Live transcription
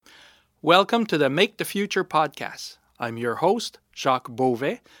Welcome to the Make the Future podcast. I'm your host, Jacques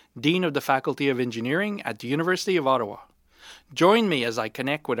Beauvais, Dean of the Faculty of Engineering at the University of Ottawa. Join me as I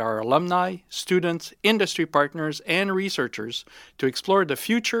connect with our alumni, students, industry partners, and researchers to explore the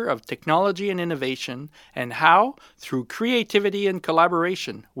future of technology and innovation and how, through creativity and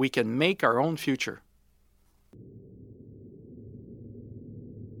collaboration, we can make our own future.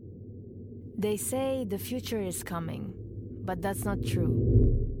 They say the future is coming, but that's not true.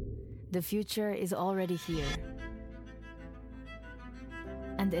 The future is already here.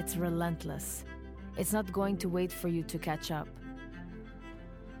 And it's relentless. It's not going to wait for you to catch up.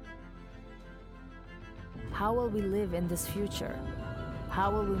 How will we live in this future?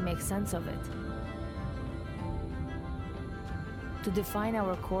 How will we make sense of it? To define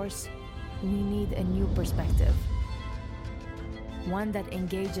our course, we need a new perspective. One that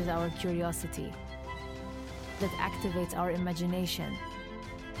engages our curiosity, that activates our imagination,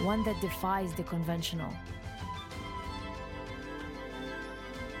 one that defies the conventional.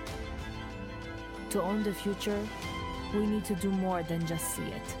 To own the future, we need to do more than just see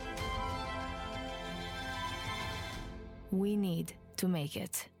it. We need to make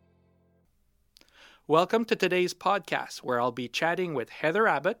it. Welcome to today's podcast, where I'll be chatting with Heather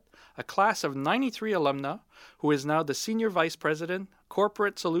Abbott, a class of 93 alumna, who is now the Senior Vice President,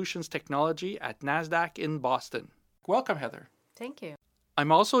 Corporate Solutions Technology at NASDAQ in Boston. Welcome, Heather. Thank you.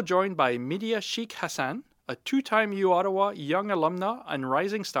 I'm also joined by Midia Sheikh Hassan, a two-time U Ottawa Young Alumna and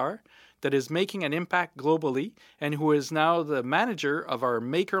Rising Star that is making an impact globally and who is now the manager of our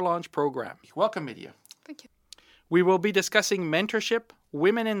Maker Launch program. Welcome, Midia. Thank you. We will be discussing mentorship,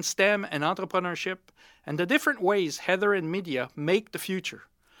 women in STEM and entrepreneurship, and the different ways Heather and Midia make the future.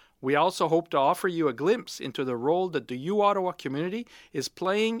 We also hope to offer you a glimpse into the role that the U Ottawa community is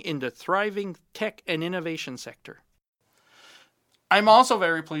playing in the thriving tech and innovation sector. I'm also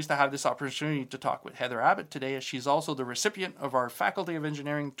very pleased to have this opportunity to talk with Heather Abbott today, as she's also the recipient of our Faculty of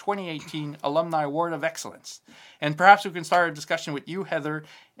Engineering 2018 Alumni Award of Excellence. And perhaps we can start a discussion with you, Heather,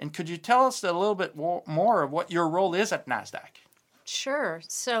 and could you tell us a little bit more of what your role is at NASDAQ? Sure.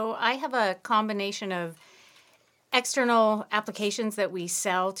 So I have a combination of external applications that we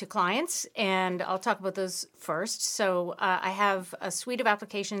sell to clients, and I'll talk about those first. So I have a suite of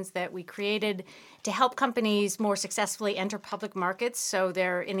applications that we created to help companies more successfully enter public markets. So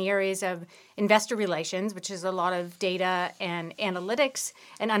they're in the areas of investor relations, which is a lot of data and analytics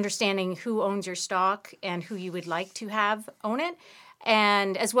and understanding who owns your stock and who you would like to have own it.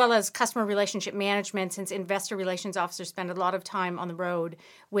 And as well as customer relationship management, since investor relations officers spend a lot of time on the road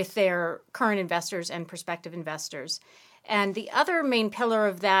with their current investors and prospective investors. And the other main pillar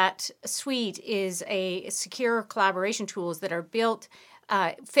of that suite is a secure collaboration tools that are built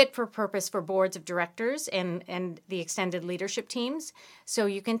fit for purpose for boards of directors and the extended leadership teams. So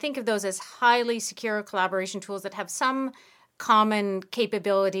you can think of those as highly secure collaboration tools that have some common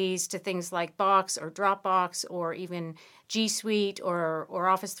capabilities to things like Box or Dropbox or even G Suite or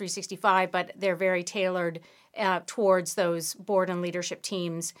Office 365, but they're very tailored towards those board and leadership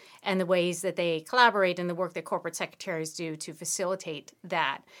teams and the ways that they collaborate and the work that corporate secretaries do to facilitate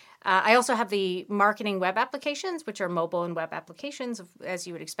that. I also have the marketing web applications, which are mobile and web applications, as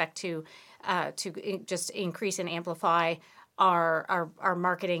you would expect to just increase and amplify our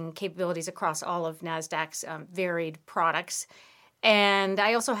marketing capabilities across all of NASDAQ's varied products. And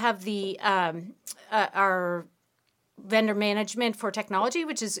I also have the our vendor management for technology,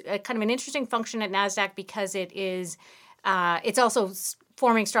 which is kind of an interesting function at NASDAQ because it's also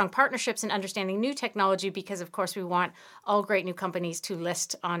forming strong partnerships and understanding new technology because, of course, we want all great new companies to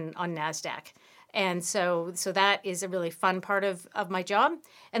list on NASDAQ. And so that is a really fun part of my job.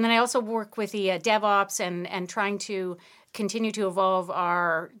 And then I also work with the DevOps and trying to continue to evolve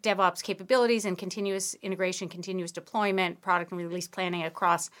our DevOps capabilities and continuous integration, continuous deployment, product and release planning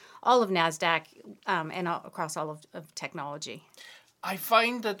across all of NASDAQ and across all of technology. I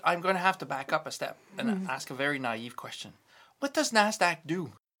find that I'm going to have to back up a step and ask a very naive question. What does NASDAQ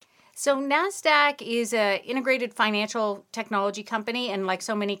do? So NASDAQ is an integrated financial technology company, and like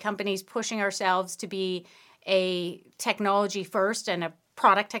so many companies, pushing ourselves to be a technology first and a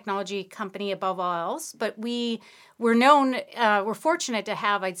product technology company above all else. But we're fortunate to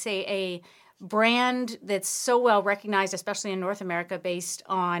have, I'd say, a brand that's so well recognized, especially in North America, based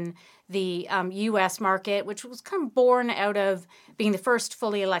on the U.S. market, which was kind of born out of being the first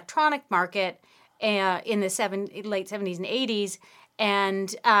fully electronic market in the late 70s and 80s. And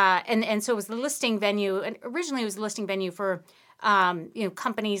so it was the listing venue, and originally it was the listing venue for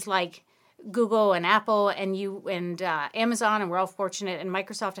companies like Google and Apple and Amazon, and we're all fortunate, and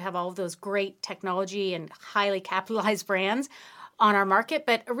Microsoft to have all of those great technology and highly capitalized brands on our market.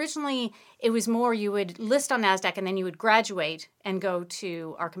 But originally, it was more you would list on NASDAQ and then you would graduate and go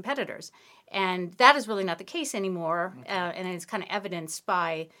to our competitors. And that is really not the case anymore. And it's kind of evidenced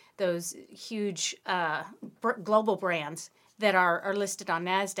by those huge global brands that are listed on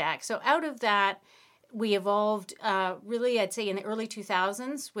NASDAQ. So out of that, we evolved really, I'd say, in the early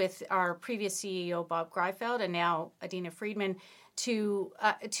 2000s with our previous CEO, Bob Greifeld, and now Adina Friedman, to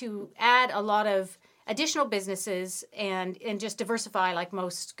add a lot of additional businesses and just diversify like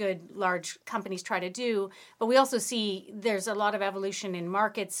most good large companies try to do. But we also see there's a lot of evolution in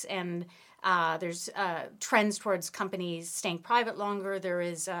markets, and there's trends towards companies staying private longer. There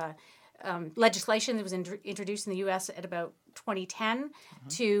is legislation that was introduced in the U.S. at about 2010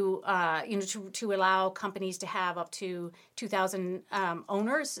 to allow companies to have up to 2,000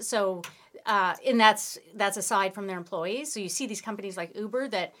 owners. So, and that's aside from their employees. So you see these companies like Uber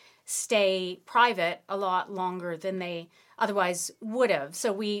that stay private a lot longer than they otherwise would have.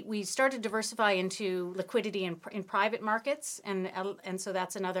 So we started to diversify into liquidity in private markets, and so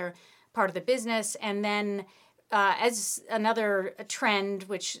that's another part of the business. And then as another trend,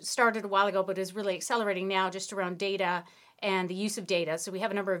 which started a while ago but is really accelerating now, just around data and the use of data. So we have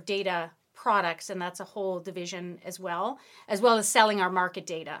a number of data products, and that's a whole division as well as selling our market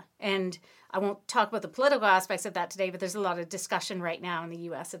data. And I won't talk about the political aspects of that today, but there's a lot of discussion right now in the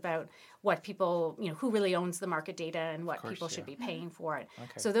U.S. about what people, who really owns the market data and what people should be paying for it.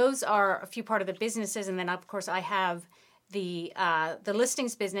 Okay. So those are a few part of the businesses, and then of course I have the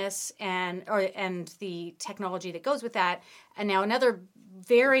listings business and the technology that goes with that. And now another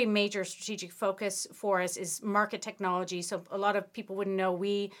very major strategic focus for us is market technology. So a lot of people wouldn't know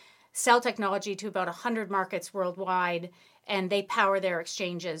we sell technology to about 100 markets worldwide, and they power their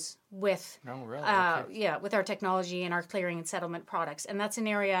exchanges with with our technology and our clearing and settlement products. And that's an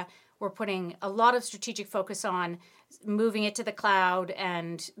area we're putting a lot of strategic focus on, moving it to the cloud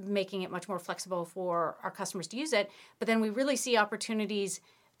and making it much more flexible for our customers to use it. But then we really see opportunities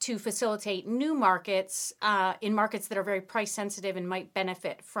to facilitate new markets in markets that are very price sensitive and might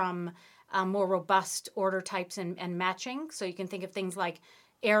benefit from more robust order types and matching. So you can think of things like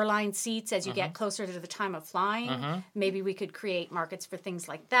airline seats as you get closer to the time of flying. Maybe we could create markets for things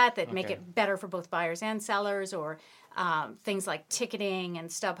like that make it better for both buyers and sellers, or things like ticketing and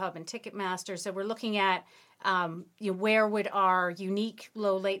StubHub and Ticketmaster. So we're looking at where would our unique,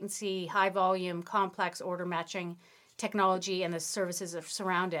 low latency, high volume, complex order matching technology and the services that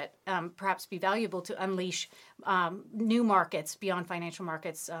surround it perhaps be valuable to unleash new markets beyond financial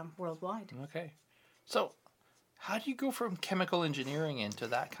markets worldwide. Okay. So how do you go from chemical engineering into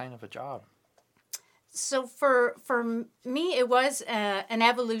that kind of a job? So for me, it was an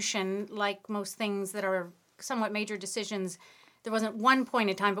evolution, like most things that are somewhat major decisions. There wasn't one point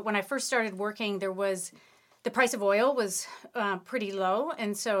in time, but when I first started working, the price of oil was pretty low.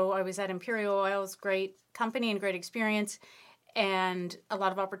 And so I was at Imperial Oil's great company and great experience and a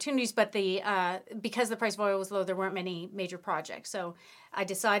lot of opportunities. But because the price of oil was low, there weren't many major projects. So I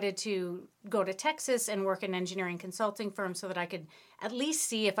decided to go to Texas and work in an engineering consulting firm so that I could at least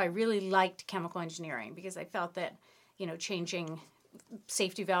see if I really liked chemical engineering, because I felt that, changing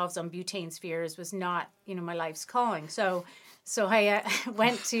safety valves on butane spheres was not, my life's calling. So I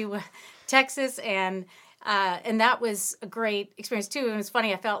went to Texas, and that was a great experience too. And it was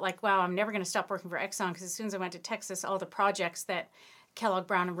funny. I felt like, wow, I'm never going to stop working for Exxon, because as soon as I went to Texas, all the projects that Kellogg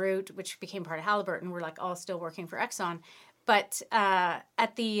Brown and Root, which became part of Halliburton, were like all still working for Exxon. But I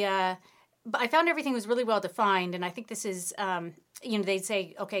found everything was really well defined, and I think this is, they'd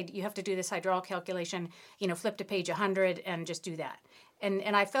say, okay, you have to do this hydraulic calculation, flip to page 100 and just do that.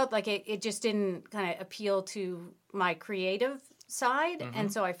 And I felt like it just didn't kind of appeal to my creative side,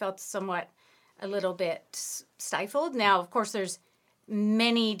 and so I felt somewhat a little bit stifled. Now, of course, there's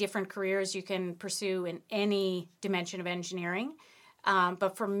many different careers you can pursue in any dimension of engineering,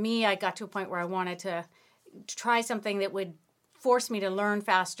 but for me, I got to a point where I wanted to try something that would force me to learn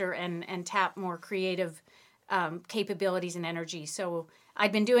faster and tap more creative capabilities and energy. So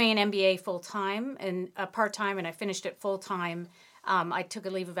I'd been doing an MBA full-time and part-time, and I finished it full-time. I took a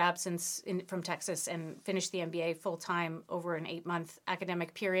leave of absence from Texas and finished the MBA full-time over an 8-month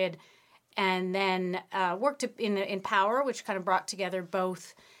academic period, and then worked in power, which kind of brought together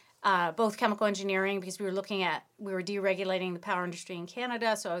both chemical engineering, because we were deregulating the power industry in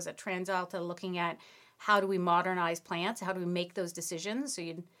Canada. So I was at TransAlta looking at how do we modernize plants, how do we make those decisions. So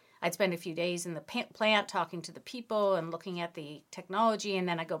I'd spend a few days in the plant talking to the people and looking at the technology, and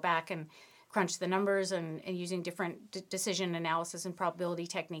then I go back and crunch the numbers and using different decision analysis and probability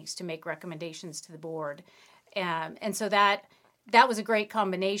techniques to make recommendations to the board. And so that was a great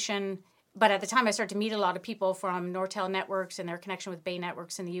combination. but at the time I started to meet a lot of people from Nortel Networks and their connection with Bay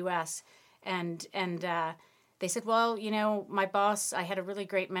Networks in the U.S. And they said, well, you know, my boss, I had a really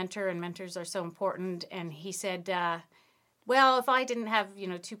great mentor, and mentors are so important. And he said, well, if I didn't have,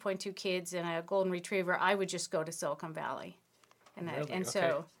 2.2 kids and a golden retriever, I would just go to Silicon Valley. And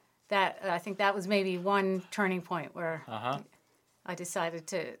so that, I think that was maybe one turning point where I decided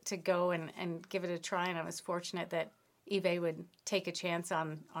to go and give it a try. And I was fortunate that eBay would take a chance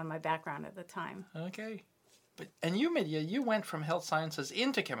on my background at the time. Okay. And you, Medya, you went from health sciences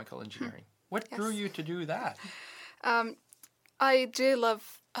into chemical engineering. What drew you to do that? I do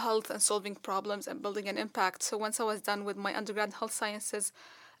love health and solving problems and building an impact. So once I was done with my undergrad in health sciences,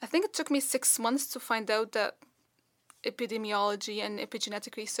 I think it took me 6 months to find out that epidemiology and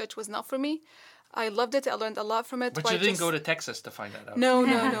epigenetic research was not for me. I loved it. I learned a lot from it. But you didn't go to Texas to find that out.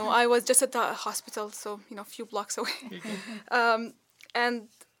 No. I was just at the hospital, so, a few blocks away. And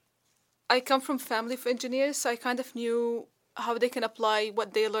I come from family of engineers, so I kind of knew how they can apply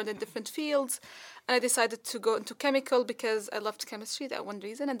what they learned in different fields. And I decided to go into chemical because I loved chemistry, that one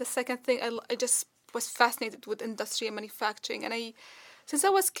reason. And the second thing, I just was fascinated with industry and manufacturing. And since I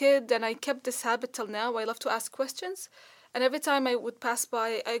was a kid, and I kept this habit till now, I love to ask questions. And every time I would pass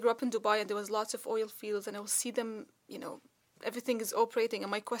by, I grew up in Dubai, and there was lots of oil fields, and I would see them, everything is operating.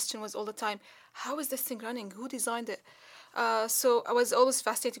 And my question was all the time, how is this thing running? Who designed it? So I was always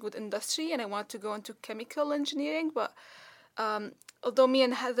fascinated with industry, and I wanted to go into chemical engineering. But although me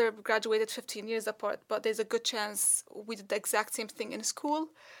and Heather graduated 15 years apart, but there's a good chance we did the exact same thing in school.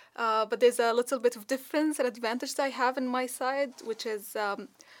 But there's a little bit of difference and advantage that I have on my side, which is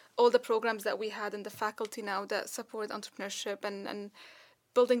all the programs that we had in the faculty now that support entrepreneurship and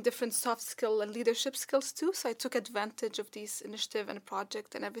building different soft skill and leadership skills too. So I took advantage of these initiative and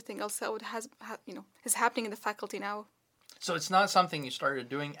project and everything else that is happening in the faculty now. So it's not something you started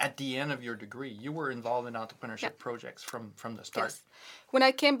doing at the end of your degree. You were involved in entrepreneurship projects from the start. Yes. When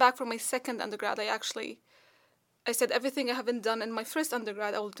I came back from my second undergrad, I said everything I haven't done in my first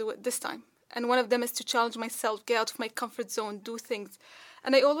undergrad, I will do it this time. And one of them is to challenge myself, get out of my comfort zone, do things.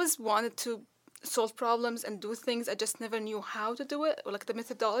 And I always wanted to solve problems and do things. I just never knew how to do it, or like the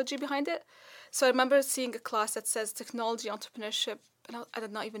methodology behind it. So I remember seeing a class that says technology entrepreneurship, and I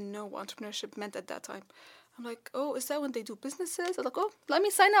did not even know what entrepreneurship meant at that time. I'm like, oh, is that when they do businesses? I'm like, oh, let me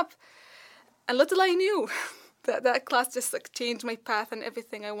sign up. And little I knew that class just changed my path and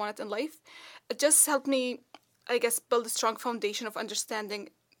everything I wanted in life. It just helped me, I guess, build a strong foundation of understanding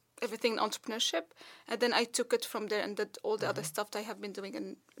everything in entrepreneurship. And then I took it from there and did all the other stuff that I have been doing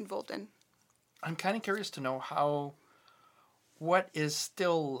and involved in. I'm kind of curious to know what is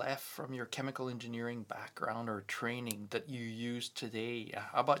still left from your chemical engineering background or training that you use today.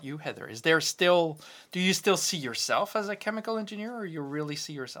 How about you, Heather? Do you still see yourself as a chemical engineer, or you really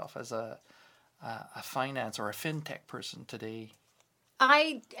see yourself as a finance or a fintech person today?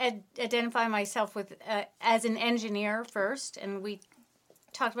 I identify myself as an engineer first, and we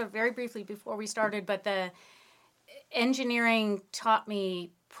talked about it very briefly before we started, but the engineering taught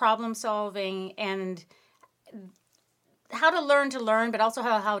me problem solving and how to learn, but also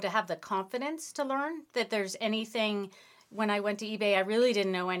how to have the confidence to learn that there's anything. When I went to eBay, I really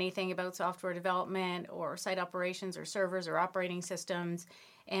didn't know anything about software development or site operations or servers or operating systems.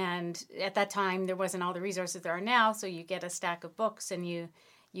 And at that time, there wasn't all the resources there are now. So you get a stack of books and you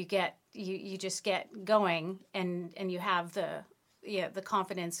just get going and you have the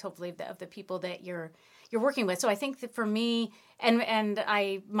confidence, hopefully, of the people that you're working with. So I think that for me,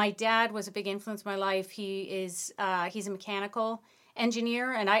 my dad was a big influence in my life. He's a mechanical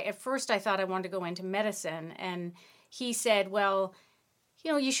engineer, and at first I thought I wanted to go into medicine, and he said, well,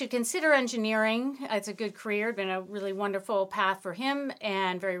 you should consider engineering. It's a good career. It's been a really wonderful path for him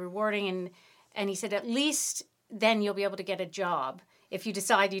and very rewarding. And he said, at least then you'll be able to get a job if you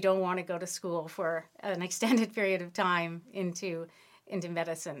decide you don't want to go to school for an extended period of time into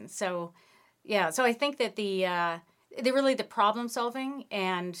medicine. So, yeah. So I think that the problem solving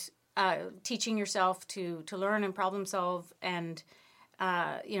and teaching yourself to learn and problem solve and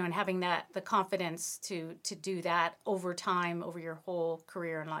and having the confidence to do that over time, over your whole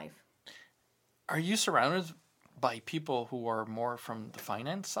career in life. Are you surrounded by people who are more from the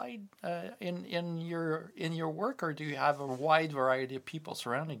finance side in your work, or do you have a wide variety of people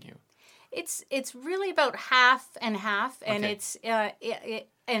surrounding you? It's really about half and half, and okay.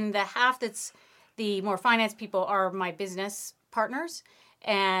 And the half that's the more finance people are my business partners.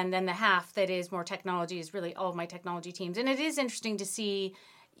 And then the half that is more technology is really all of my technology teams. And it is interesting to see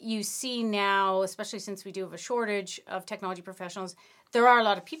now, especially since we do have a shortage of technology professionals, there are a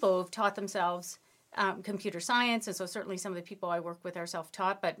lot of people who have taught themselves computer science, and so certainly some of the people I work with are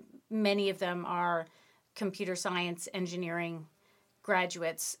self-taught, but many of them are computer science engineering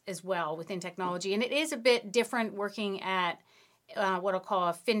graduates as well within technology. And it is a bit different working at what I'll call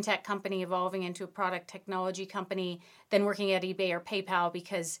a fintech company evolving into a product technology company than working at eBay or PayPal,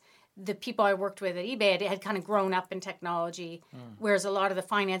 because the people I worked with at eBay had kind of grown up in technology, whereas a lot of the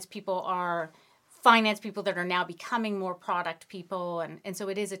finance people are finance people that are now becoming more product people. And so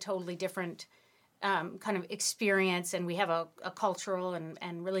it is a totally different kind of experience, and we have a cultural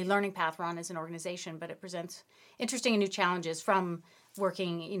and really learning path we're on as an organization, but it presents interesting and new challenges from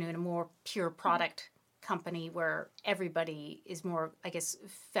working, in a more pure product company where everybody is more, I guess,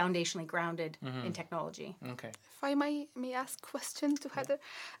 foundationally grounded in technology. Okay. If I may ask a question to Heather.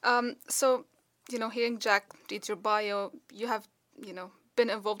 So, hearing Jack read your bio, you have, been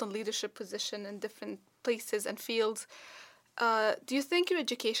involved in leadership position in different places and fields. Do you think your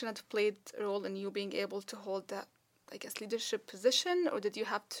education had played a role in you being able to hold that, I guess, leadership position, or did you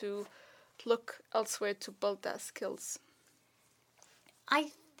have to look elsewhere to build that skills?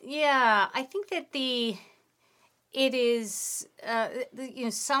 I think that it is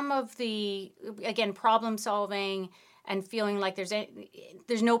some of the, again, problem solving and feeling like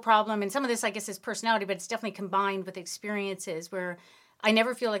there's no problem, and some of this, I guess, is personality, but it's definitely combined with experiences where I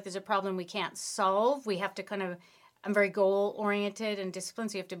never feel like there's a problem we can't solve. We have to I'm very goal oriented and disciplined,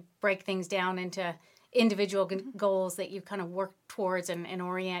 so you have to break things down into individual goals that you kind of work towards and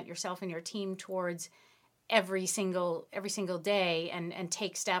orient yourself and your team towards every single day, and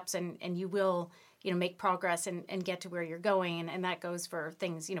take steps, and you will make progress and get to where you're going, and that goes for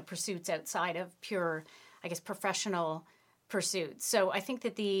things, pursuits outside of pure, I guess, professional pursuits. So I think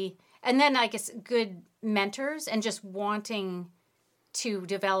that and then I guess good mentors and just wanting to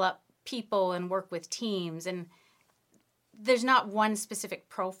develop people and work with teams, and there's not one specific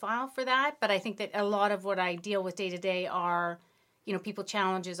profile for that, but I think that a lot of what I deal with day to day are, people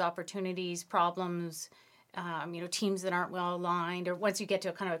challenges, opportunities, problems, teams that aren't well aligned, or once you get to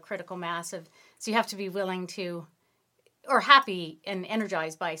a kind of a critical mass so you have to be willing to, or happy and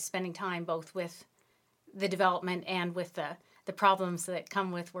energized by spending time both with the development and with the problems that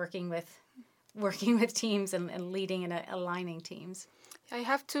come with working with teams and leading and aligning teams. I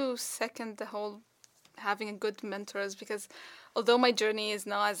have to second the whole having a good mentors, because although my journey is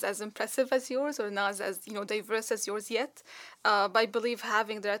not as impressive as yours, or not as diverse as yours yet, but I believe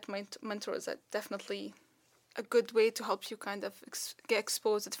having the right mentors are definitely a good way to help you kind of get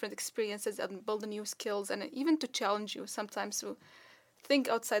exposed to different experiences and build new skills, and even to challenge you sometimes to think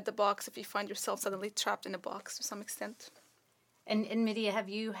outside the box if you find yourself suddenly trapped in a box to some extent. And Midea,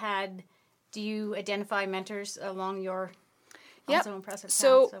 do you identify mentors along your also impressive path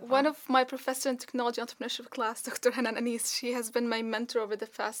so far? One of my professor in technology entrepreneurship class, Dr. Hanan Anis, she has been my mentor over the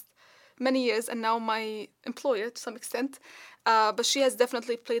past many years, and now my employer to some extent. But she has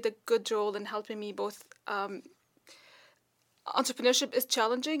definitely played a good role in helping me both. Entrepreneurship is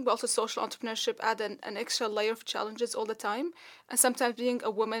challenging, but also social entrepreneurship add an extra layer of challenges all the time. And sometimes being a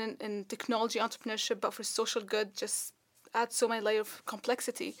woman in technology entrepreneurship, but for social good, just adds so many layers of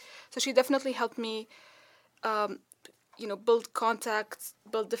complexity. So she definitely helped me, build contacts,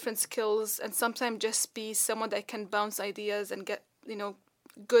 build different skills, and sometimes just be someone that can bounce ideas and get,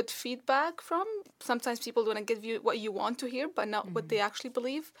 good feedback from. Sometimes people want to give you what you want to hear, but not what they actually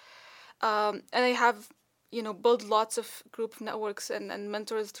believe. And I have, built lots of group networks and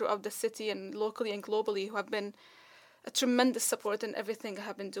mentors throughout the city and locally and globally who have been a tremendous support in everything I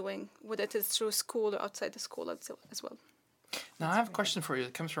have been doing, whether it is through school or outside the school as well. Now, I have a question for you.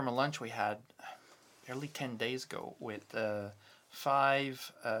 It comes from a lunch we had nearly 10 days ago with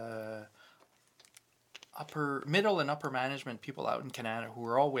 5 middle and upper management people out in Canada who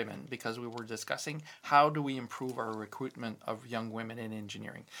are all women, because we were discussing how do we improve our recruitment of young women in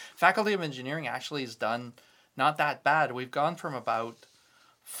engineering. Faculty of Engineering actually has done not that bad. We've gone from about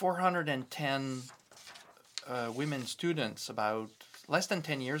 410 women students about less than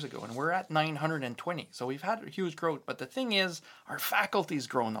 10 years ago, and we're at 920. So we've had a huge growth, but the thing is our faculty's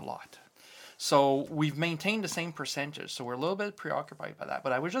grown a lot. So we've maintained the same percentage. So we're a little bit preoccupied by that.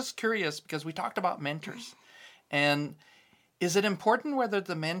 But I was just curious because we talked about mentors. And is it important whether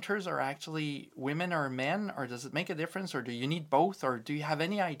the mentors are actually women or men, or does it make a difference, or do you need both, or do you have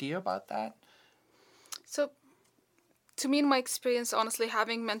any idea about that? So to me, in my experience, honestly,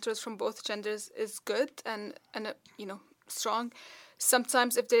 having mentors from both genders is good and strong.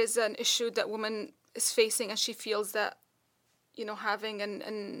 Sometimes if there is an issue that woman is facing and she feels that having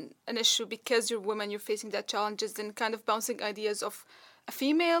an issue because you're a woman, you're facing that challenges, then kind of bouncing ideas of a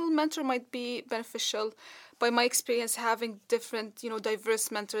female mentor might be beneficial. By my experience, having different,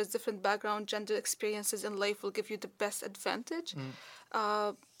 diverse mentors, different background, gender experiences in life will give you the best advantage.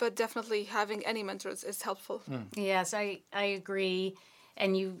 But definitely having any mentors is helpful. Yes, I agree.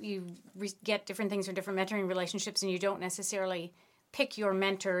 And you get different things from different mentoring relationships, and you don't necessarily pick your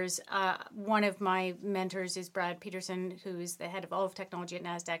mentors. One of my mentors is Brad Peterson, who is the head of all of technology at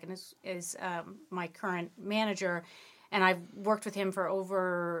NASDAQ and is my current manager. And I've worked with him for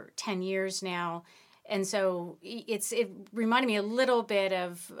over 10 years now. And so it reminded me a little bit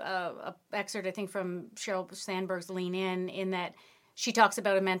of an excerpt, I think, from Sheryl Sandberg's Lean In that she talks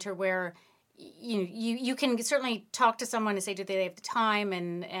about a mentor where you can certainly talk to someone and say, do they have the time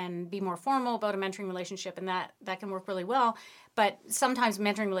and be more formal about a mentoring relationship, and that can work really well. But sometimes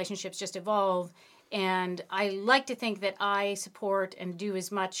mentoring relationships just evolve, and I like to think that I support and do as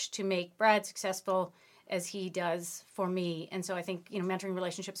much to make Brad successful as he does for me. And so I think, mentoring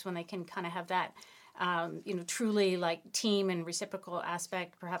relationships, when they can kind of have that, truly like team and reciprocal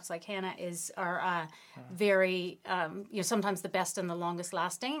aspect, perhaps like Hannah are very, sometimes the best and the longest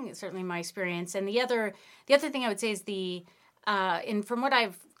lasting. It's certainly my experience. And the other thing I would say is from what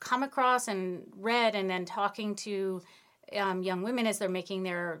I've come across and read, and then talking to young women as they're making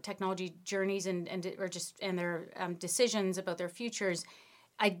their technology journeys and their decisions about their futures,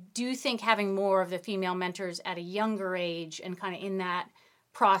 I do think having more of the female mentors at a younger age and kind of in that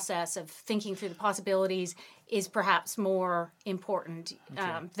process of thinking through the possibilities is perhaps more important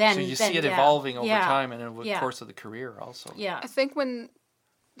than. So you see it evolving over time and over the course of the career also. Yeah. I think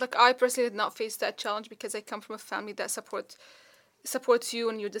I personally did not face that challenge because I come from a family that supports you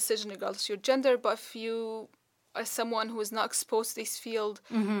in your decision regardless of your gender. But if you are someone who is not exposed to this field,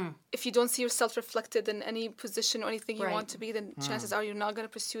 if you don't see yourself reflected in any position or anything you want to be, then chances are you're not going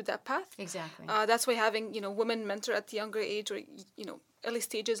to pursue that path. Exactly. That's why having women mentor at the younger age or early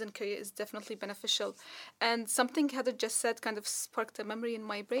stages in career is definitely beneficial. And something Heather just said kind of sparked a memory in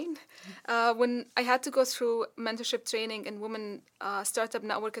my brain. When I had to go through mentorship training in women startup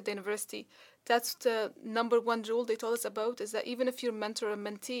network at the university, that's the number one rule they told us about, is that even if you're mentor or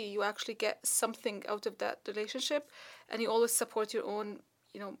mentee, you actually get something out of that relationship, and you always support your own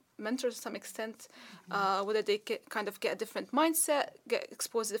mentors to some extent, whether they get a different mindset, get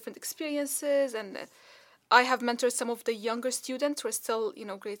exposed to different experiences. And I have mentored some of the younger students who are still,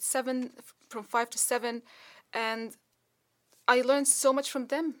 grade 7, from 5 to 7, and I learned so much from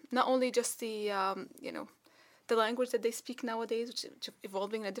them. Not only just the language that they speak nowadays, which is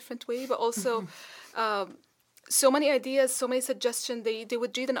evolving in a different way, but also so many ideas, so many suggestions. They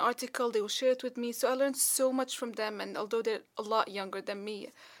would read an article, they would share it with me. So I learned so much from them, and although they're a lot younger than me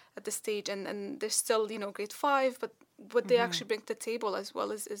at this stage, and they're still, grade 5, but what they actually bring to the table as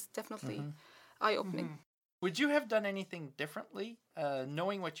well is definitely eye-opening. Would you have done anything differently,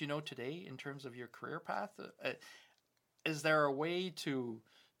 knowing what you know today in terms of your career path? Is there a way to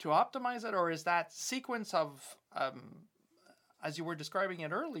optimize it, or is that sequence of, as you were describing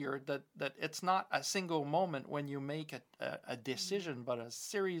it earlier, that it's not a single moment when you make a decision, but a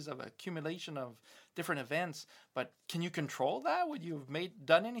series of accumulation of different events? But can you control that? Would you have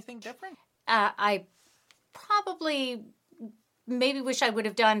done anything different? I probably maybe wish I would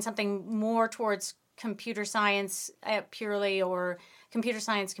have done something more towards computer science purely, or computer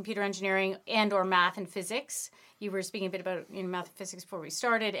science, computer engineering, and or math and physics. You were speaking a bit about math and physics before we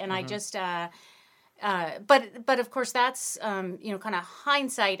started, and I just but of course that's kind of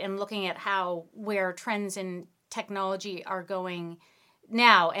hindsight and looking at where trends in technology are going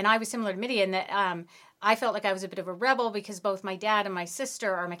now. And I was similar to Mitty in that I felt like I was a bit of a rebel because both my dad and my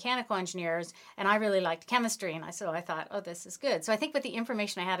sister are mechanical engineers, and I really liked chemistry, and I thought, oh, this is good. So I think with the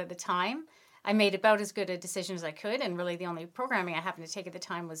information I had at the time, I made about as good a decision as I could, and really the only programming I happened to take at the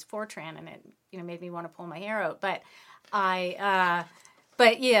time was Fortran, and it made me want to pull my hair out. But I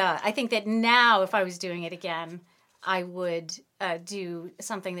think that now if I was doing it again, I would do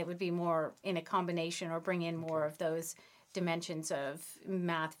something that would be more in a combination or bring in more of those dimensions of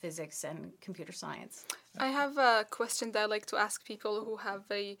math, physics, and computer science. I have a question that I like to ask people who have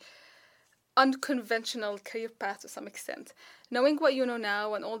a unconventional career path to some extent. Knowing what you know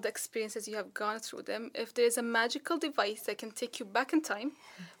now and all the experiences you have gone through them, if there's a magical device that can take you back in time,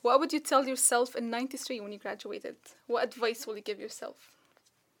 what would you tell yourself in 93 when you graduated? What advice will you give yourself?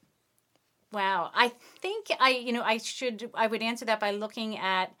 Wow. I think I would answer that by looking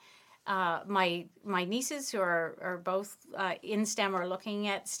at my nieces who are both in STEM or looking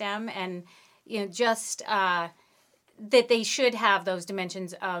at STEM, and just that they should have those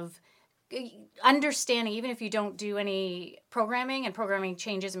dimensions of understanding, even if you don't do any programming, and programming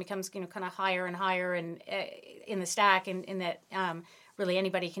changes and becomes kind of higher and higher and in the stack, and in that really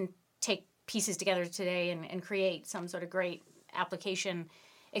anybody can take pieces together today and create some sort of great application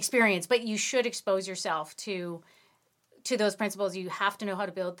experience. But you should expose yourself to those principles. You have to know how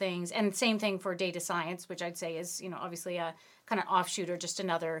to build things. And same thing for data science, which I'd say is, obviously a kind of offshoot or just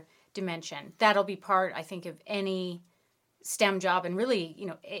another dimension. That'll be part, I think, of any STEM job, and really,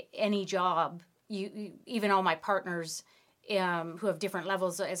 any job. You even all my partners who have different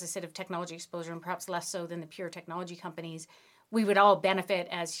levels, as I said, of technology exposure, and perhaps less so than the pure technology companies, we would all benefit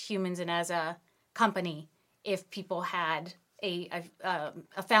as humans and as a company if people had a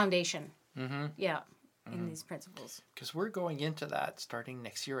foundation. Mm-hmm. Yeah. In these principles. Because we're going into that starting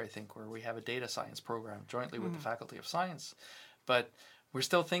next year, I think, where we have a data science program jointly with the Faculty of Science. But we're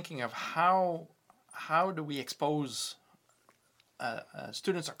still thinking of how do we expose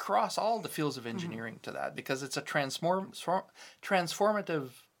students across all the fields of engineering to that, because it's a transformative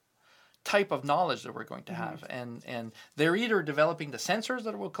type of knowledge that we're going to have. And they're either developing the sensors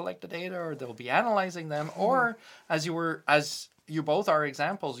that will collect the data, or they'll be analyzing them, or as you both are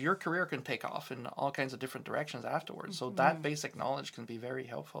examples, your career can take off in all kinds of different directions afterwards. So that basic knowledge can be very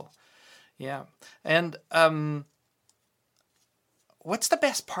helpful. Yeah. And what's the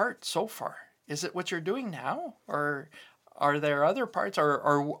best part so far? Is it what you're doing now? Or are there other parts?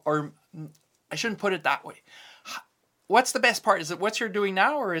 Or I shouldn't put it that way. What's the best part? Is it what you're doing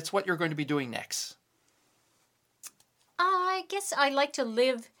now, or it's what you're going to be doing next? I guess I like to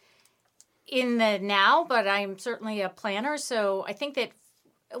live in the now, but I'm certainly a planner. So I think that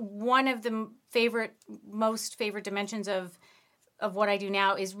one of the most favorite dimensions of what I do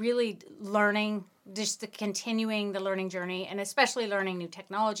now is really learning, just continuing the learning journey, and especially learning new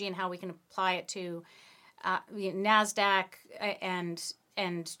technology and how we can apply it to NASDAQ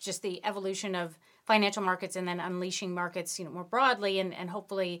and just the evolution of financial markets, and then unleashing markets, more broadly, and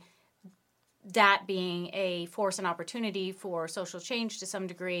hopefully that being a force and opportunity for social change to some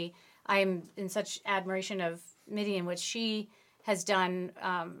degree. I'm in such admiration of Midi and what she has done,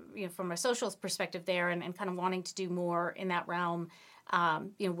 from a social perspective there, and kind of wanting to do more in that realm,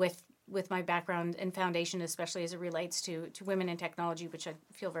 with my background and foundation, especially as it relates to women in technology, which I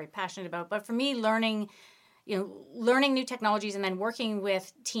feel very passionate about. But for me, learning new technologies and then working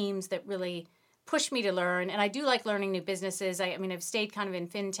with teams that really push me to learn. And I do like learning new businesses. I've stayed kind of in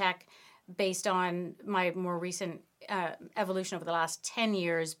fintech based on my more recent evolution over the last 10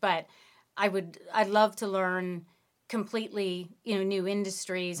 years, but I'd love to learn completely, new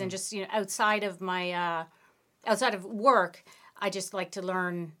industries, and just, outside of my, outside of work, I just like to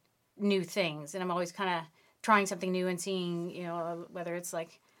learn new things. And I'm always kind of trying something new and seeing, whether it's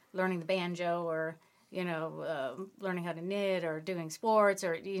like learning the banjo or, learning how to knit or doing sports,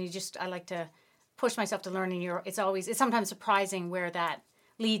 or, I like to push myself to learn. It's sometimes surprising where that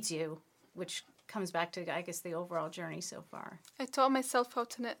leads you, which comes back to, I guess, the overall journey so far. I taught myself how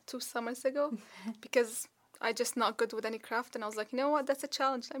to knit 2 summers ago because I just not good with any craft, and I was like, you know what, that's a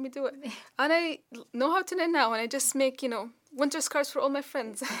challenge, let me do it. And I know how to knit now, and I just make, winter scarves for all my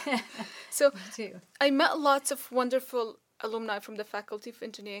friends. So I met lots of wonderful alumni from the Faculty of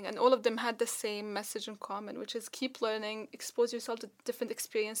Engineering, and all of them had the same message in common, which is keep learning, expose yourself to different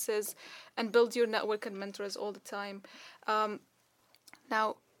experiences, and build your network and mentors all the time.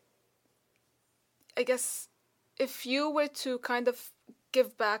 Now, I guess if you were to kind of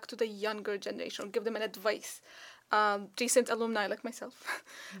give back to the younger generation, or give them an advice, recent alumni like myself,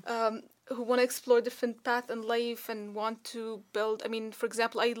 who want to explore different paths in life and want to build, for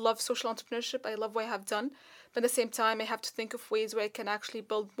example, I love social entrepreneurship, I love what I have done, but at the same time, I have to think of ways where I can actually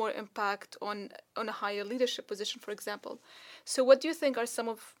build more impact on a higher leadership position, for example. So what do you think are some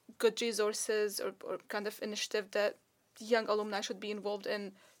of good resources or kind of initiative that young alumni should be involved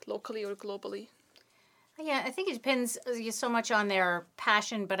in locally or globally? Yeah, I think it depends so much on their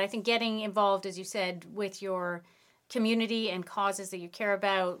passion, but I think getting involved, as you said, with your community and causes that you care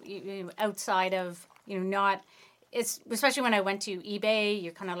about, outside of, especially when I went to eBay,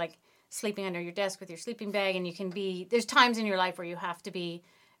 you're kind of like sleeping under your desk with your sleeping bag, and there's times in your life where you have to be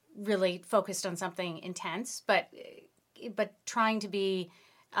really focused on something intense, but trying to be,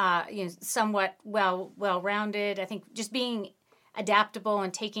 somewhat well-rounded. I think just being adaptable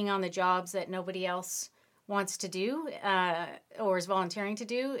and taking on the jobs that nobody else wants to do or is volunteering to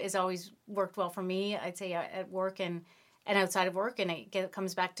do is always worked well for me, I'd say, at work and outside of work. And it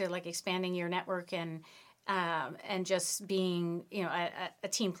comes back to like expanding your network and just being, a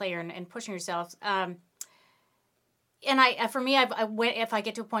team player and pushing yourself. And if I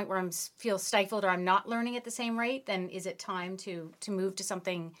get to a point where I feel stifled or I'm not learning at the same rate, then is it time to move to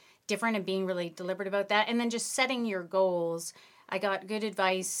something different and being really deliberate about that? And then just setting your goals. I got good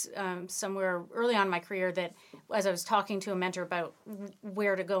advice somewhere early on in my career that as I was talking to a mentor about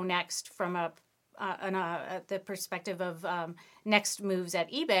where to go next from the perspective of next moves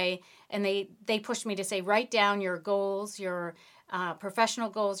at eBay, and they pushed me to say, write down your goals, your professional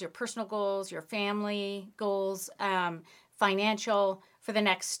goals, your personal goals, your family goals, financial for the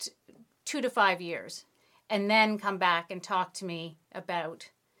next 2 to 5 years, and then come back and talk to me about,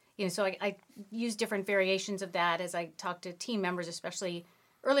 so I use different variations of that as I talk to team members, especially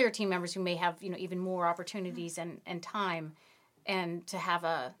earlier team members who may have, even more opportunities and time, and to have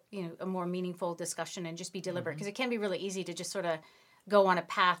a more meaningful discussion and just be deliberate, because it can be really easy to just sort of go on a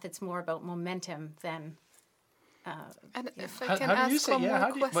path that's more about momentum than. And if I can ask one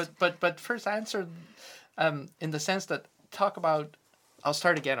more question. But first answer, in the sense that talk about. I'll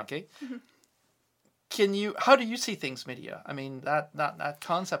start again, okay? How do you see things, Medea? I mean, that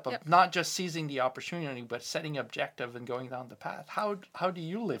concept of not just seizing the opportunity, but setting objective and going down the path. How do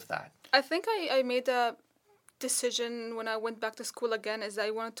you live that? I think I made a decision when I went back to school again, is I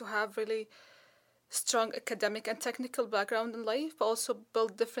wanted to have really strong academic and technical background in life, but also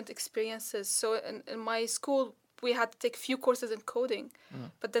build different experiences. So in my school, we had to take few courses in coding,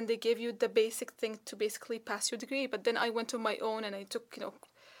 but then they gave you the basic thing to basically pass your degree. But then I went on my own and I took,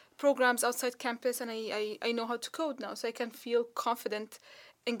 programs outside campus, and I know how to code now, so I can feel confident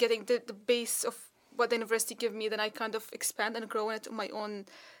in getting the base of what the university gave me. Then I kind of expand and grow in it on my own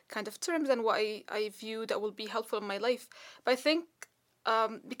kind of terms and what I view that will be helpful in my life. But I think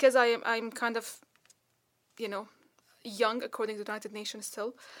because I'm kind of, young according to the United Nations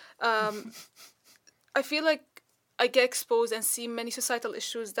still, I feel like I get exposed and see many societal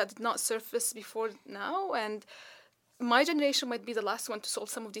issues that did not surface before now, and my generation might be the last one to solve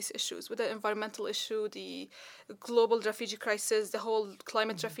some of these issues, with the environmental issue, the global refugee crisis, the whole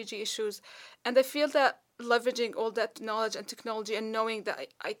climate refugee issues. And I feel that leveraging all that knowledge and technology and knowing that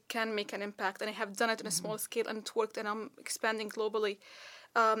I can make an impact, and I have done it on a small scale and it worked, and I'm expanding globally.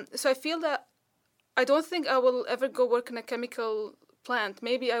 So I feel that I don't think I will ever go work in a chemical plant.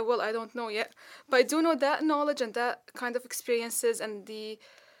 Maybe I will, I don't know yet. But I do know that knowledge and that kind of experiences and the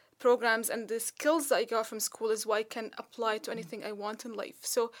programs and the skills that I got from school is what I can apply to anything I want in life.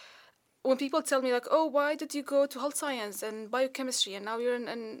 So when people tell me like, oh, why did you go to health science and biochemistry and now you're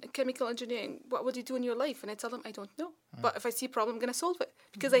in chemical engineering? What would you do in your life? And I tell them, I don't know. But if I see a problem, I'm going to solve it,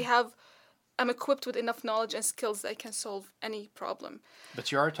 because I'm equipped with enough knowledge and skills that I can solve any problem.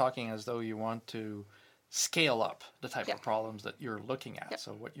 But you are talking as though you want to scale up the type of problems that you're looking at.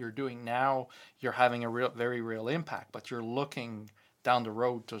 So what you're doing now, you're having a very real impact, but you're looking down the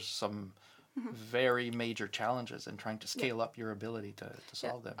road to some very major challenges and trying to scale up your ability to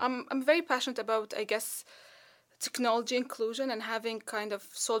solve them. I'm very passionate about, I guess, technology inclusion and having kind of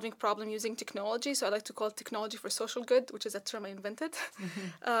solving problem using technology. So I like to call it technology for social good, which is a term I invented.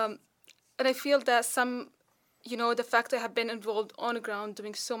 And I feel that the fact I have been involved on the ground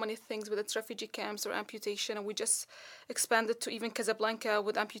doing so many things with its refugee camps or amputation, and we just expanded to even Casablanca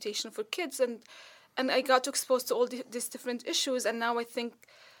with amputation for kids, and I got exposed to all these different issues, and now I think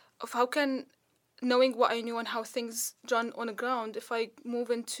of how can, knowing what I knew and how things run on the ground, if I move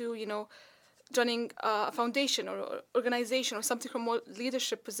into, running a foundation or organization or something from more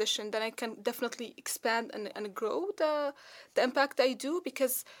leadership position, then I can definitely expand and grow the impact I do,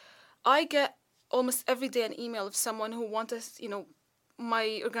 because I get almost every day an email of someone who wants us,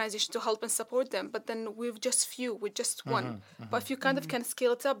 my organization to help and support them, but then we're just one. But if you kind of can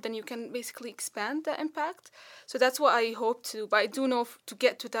scale it up, then you can basically expand the impact. So that's what I hope to. But I do know to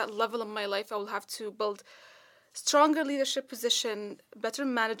get to that level in my life, I will have to build stronger leadership position, better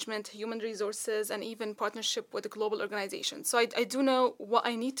management, human resources, and even partnership with a global organization. So I do know what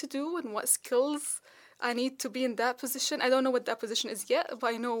I need to do and what skills I need to be in that position. I don't know what that position is yet, but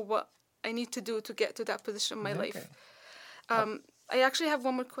I know what I need to do to get to that position in my life. I actually have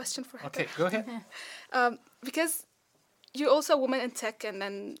one more question for Heather. Okay, go ahead. Because you're also a woman in tech, and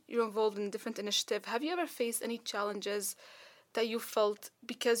then you're involved in different initiatives. Have you ever faced any challenges that you felt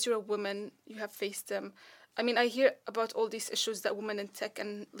because you're a woman, you have faced them? I mean, I hear about all these issues that women in tech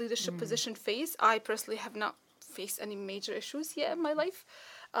and leadership position face. I personally have not faced any major issues yet in my life.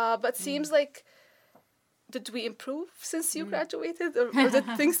 But seems like, did we improve since you graduated? Or did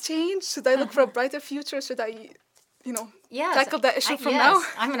things change? Should I look for a brighter future? Should I, tackle that issue from now?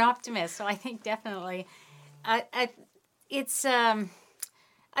 I'm an optimist, so I think definitely. It's,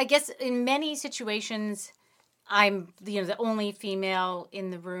 I guess in many situations, I'm the only female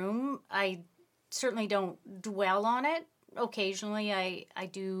in the room. I certainly don't dwell on it. Occasionally, I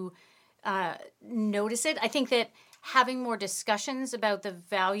do notice it. I think that having more discussions about the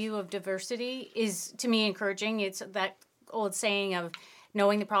value of diversity is, to me, encouraging. It's that old saying of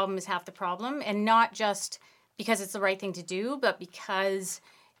knowing the problem is half the problem, and not just because it's the right thing to do, but because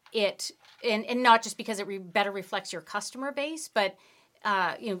it, and not just because it better reflects your customer base, but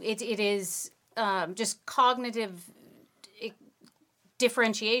it is just cognitive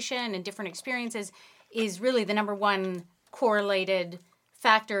differentiation and different experiences is really the number one correlated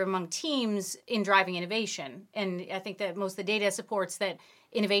factor among teams in driving innovation. And I think that most of the data supports that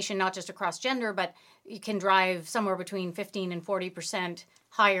innovation, not just across gender, but you can drive somewhere between 15 and 40%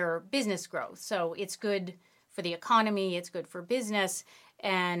 higher business growth. So it's good for the economy, it's good for business.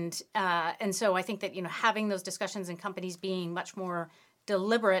 And so I think that, having those discussions in companies being much more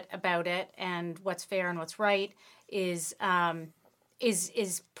deliberate about it and what's fair and what's right is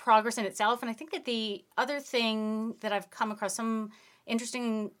progress in itself. And I think that the other thing that I've come across some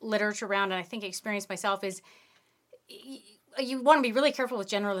interesting literature around, and I think experienced myself, is you want to be really careful with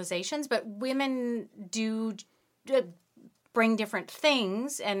generalizations, but women do bring different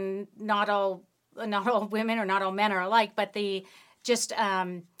things, and not all women or not all men are alike, but the just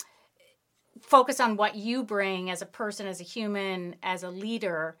focus on what you bring as a person, as a human, as a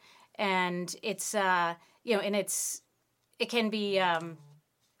leader, and it's it can be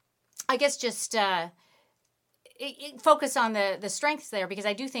I guess just focus on the strengths there, because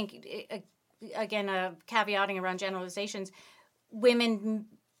I do think again caveating around generalizations, women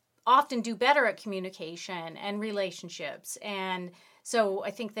often do better at communication and relationships, and so I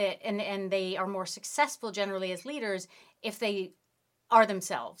think that and they are more successful generally as leaders if they are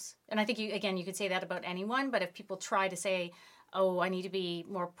themselves. And I think you could say that about anyone, but if people try to say, oh, I need to be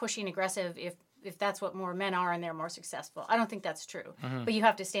more pushy and aggressive if that's what more men are and they're more successful, I don't think that's true. Mm-hmm. But you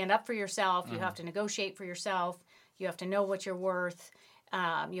have to stand up for yourself, you have to negotiate for yourself, you have to know what you're worth,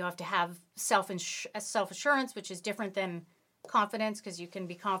 you have to have self-assurance, which is different than confidence, because you can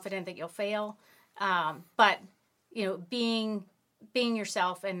be confident that you'll fail. But being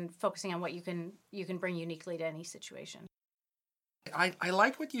yourself and focusing on what you can bring uniquely to any situation. I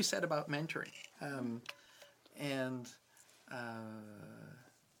like what you said about mentoring, and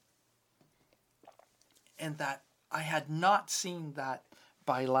that I had not seen that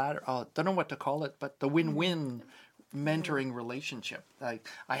bilateral. Don't know what to call it, but the win-win mentoring relationship. Like,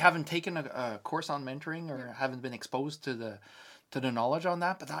 I haven't taken a course on mentoring, or haven't been exposed to the knowledge on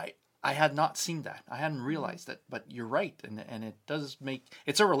that, but I had not seen that. I hadn't realized it, but you're right, and it does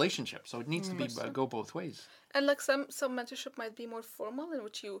it's a relationship, so it needs to be go both ways. And like some mentorship might be more formal, in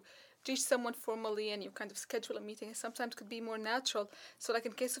which you teach someone formally and you kind of schedule a meeting, and sometimes could be more natural. So like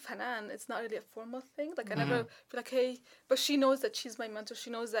in case of Hanan, it's not really a formal thing. Like I never be like, hey, but she knows that she's my mentor. She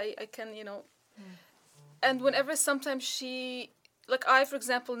knows that I can, and whenever sometimes like I, for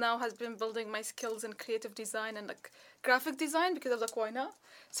example, now has been building my skills in creative design and like graphic design, because I was like, why not?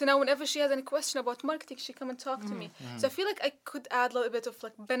 So now whenever she has any question about marketing, she come and talk to me. So I feel like I could add a little bit of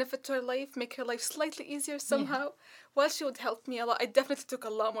like benefit to her life, make her life slightly easier somehow. While she would help me a lot, I definitely took a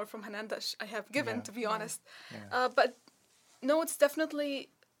lot more from Hanan that I have given, to be honest. Yeah. But no, it's definitely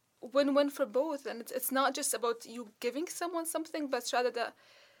win-win for both. And it's not just about you giving someone something, but rather that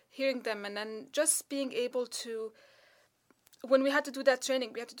hearing them, and then just being able to, when we had to do that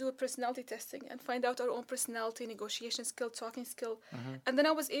training, we had to do a personality testing and find out our own personality, negotiation skill, talking skill. And then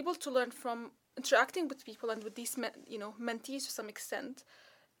I was able to learn from interacting with people and with these mentees to some extent,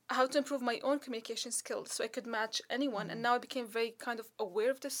 how to improve my own communication skills so I could match anyone. And now I became very kind of aware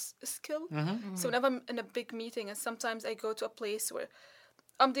of this skill. So whenever I'm in a big meeting, and sometimes I go to a place where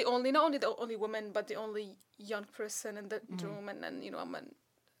I'm not only the only woman, but the only young person in the room, and then, I'm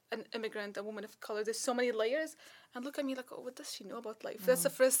an immigrant, a woman of color. There's so many layers, and look at me like, oh, what does she know about life? That's the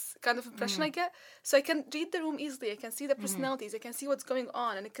first kind of impression I get. So I can read the room easily. I can see the personalities. I can see what's going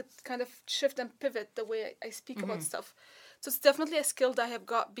on, and it could kind of shift and pivot the way I speak about stuff. So it's definitely a skill that I have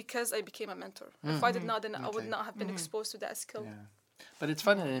got because I became a mentor. If I did not, then I would not have been exposed to that skill. Yeah. But it's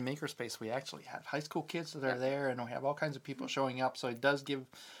fun in Makerspace. We actually have high school kids that are there, and we have all kinds of people showing up. So it does give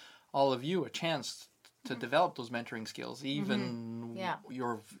all of you a chance to develop those mentoring skills, even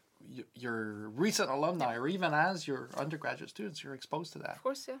your recent alumni, or even as your undergraduate students, you're exposed to that. Of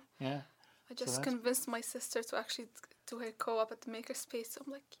course, yeah. Yeah. I just convinced my sister to actually do her co-op at the Makerspace. So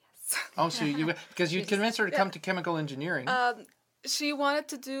I'm like, yes. Oh, so because you convinced her to come to chemical engineering. She wanted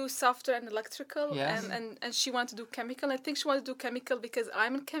to do software and electrical, and she wanted to do chemical. I think she wanted to do chemical because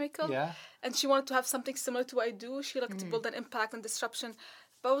I'm in chemical. Yeah. And she wanted to have something similar to what I do. She liked to build an impact and disruption.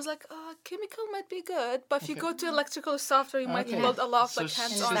 But I was like, chemical might be good, but if you go to electrical or software, you might build a lot of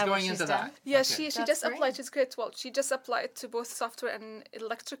hands-on. She's going into that. Yeah, she just applied. She's great. Well, she just applied to both software and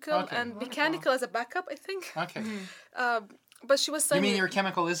electrical and mechanical as a backup, I think. Okay. But she was You saying... mean your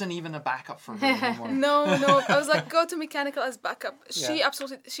chemical isn't even a backup for her anymore? No. I was like, go to mechanical as backup. She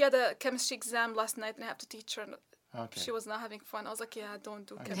had a chemistry exam last night and I have to teach her. Okay. She was not having fun. I was like, yeah, don't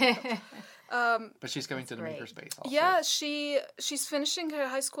do chemical. But she's going to the makerspace also. Yeah, she's finishing her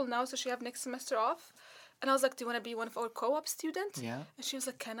high school now, so she have next semester off. And I was like, do you want to be one of our co-op students? Yeah. And she was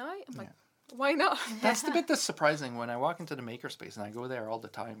like, can I? I'm like, why not? That's the bit that's surprising. When I walk into the makerspace, and I go there all the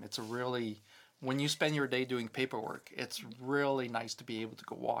time, it's a really... When you spend your day doing paperwork, it's really nice to be able to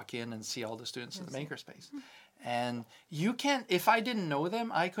go walk in and see all the students in the makerspace. And you can't... If I didn't know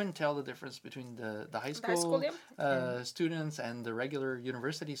them, I couldn't tell the difference between the high school students and the regular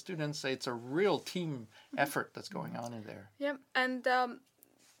university students. It's a real team effort that's going on in there. Yeah, and...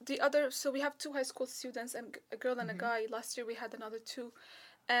 so we have 2 high school students, and a girl and a guy. Last year we had another 2,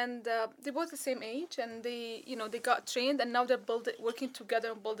 and they're both the same age, and they got trained, and now they're working together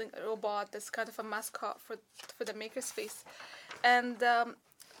on building a robot that's kind of a mascot for the makerspace, and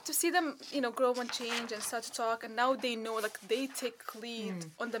to see them grow and change and start to talk, and now they know, like, they take lead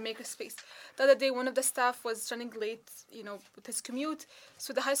on the makerspace. The other day, one of the staff was running late, with his commute,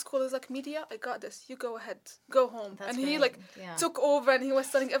 so the high school is like, Media, I got this, you go ahead, go home. That's and he great. took over, and he was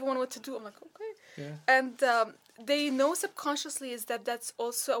telling everyone what to do. I'm like, okay. Yeah. And they know subconsciously is that's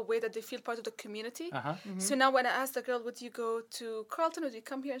also a way that they feel part of the community. So now when I asked the girl, would you go to Carleton, would you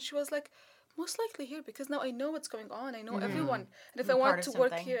come here, and she was like, most likely here, because now I know what's going on. I know everyone. And if I want to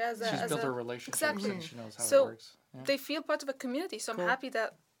work here She's built a relationship, and she knows how it works. Yeah. They feel part of a community. So I'm happy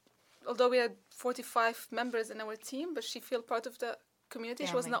that, although we had 45 members in our team, but she feel part of the community.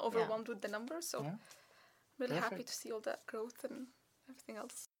 She was not overwhelmed with the numbers. So I'm really happy to see all that growth and everything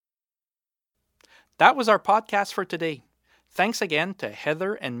else. That was our podcast for today. Thanks again to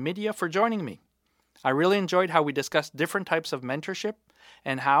Heather and Media for joining me. I really enjoyed how we discussed different types of mentorship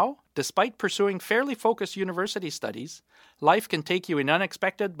and how, despite pursuing fairly focused university studies, life can take you in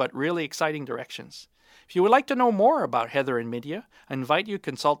unexpected but really exciting directions. If you would like to know more about Heather and Media, I invite you to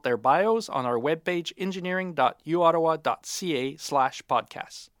consult their bios on our webpage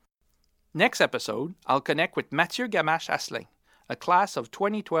engineering.uottawa.ca/podcasts. Next episode, I'll connect with Mathieu Gamache-Asselin, a class of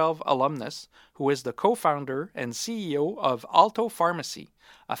 2012 alumnus who is the co-founder and CEO of Alto Pharmacy,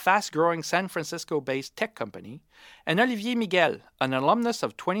 a fast-growing San Francisco-based tech company, and Olivier Miguel, an alumnus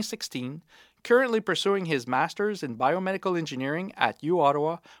of 2016, currently pursuing his master's in biomedical engineering at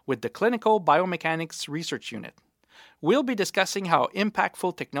UOttawa with the Clinical Biomechanics Research Unit. We'll be discussing how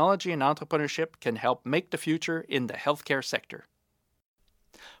impactful technology and entrepreneurship can help make the future in the healthcare sector.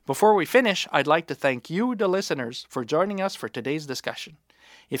 Before we finish, I'd like to thank you, the listeners, for joining us for today's discussion.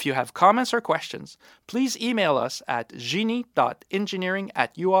 If you have comments or questions, please email us at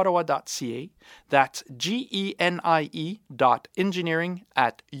genie.engineering@uottawa.ca. That's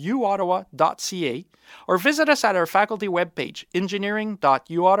GENIE.engineering@uottawa.ca, or visit us at our faculty webpage,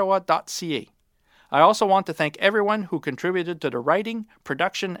 engineering.uottawa.ca. I also want to thank everyone who contributed to the writing,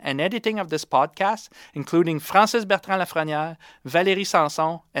 production, and editing of this podcast, including Francis Bertrand-Lafrenière, Valérie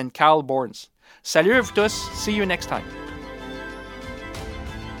Sanson, and Carl Borns. Salut à vous tous. See you next time.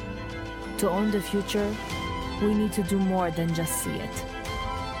 To own the future, we need to do more than just see it.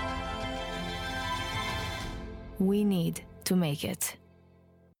 We need to make it.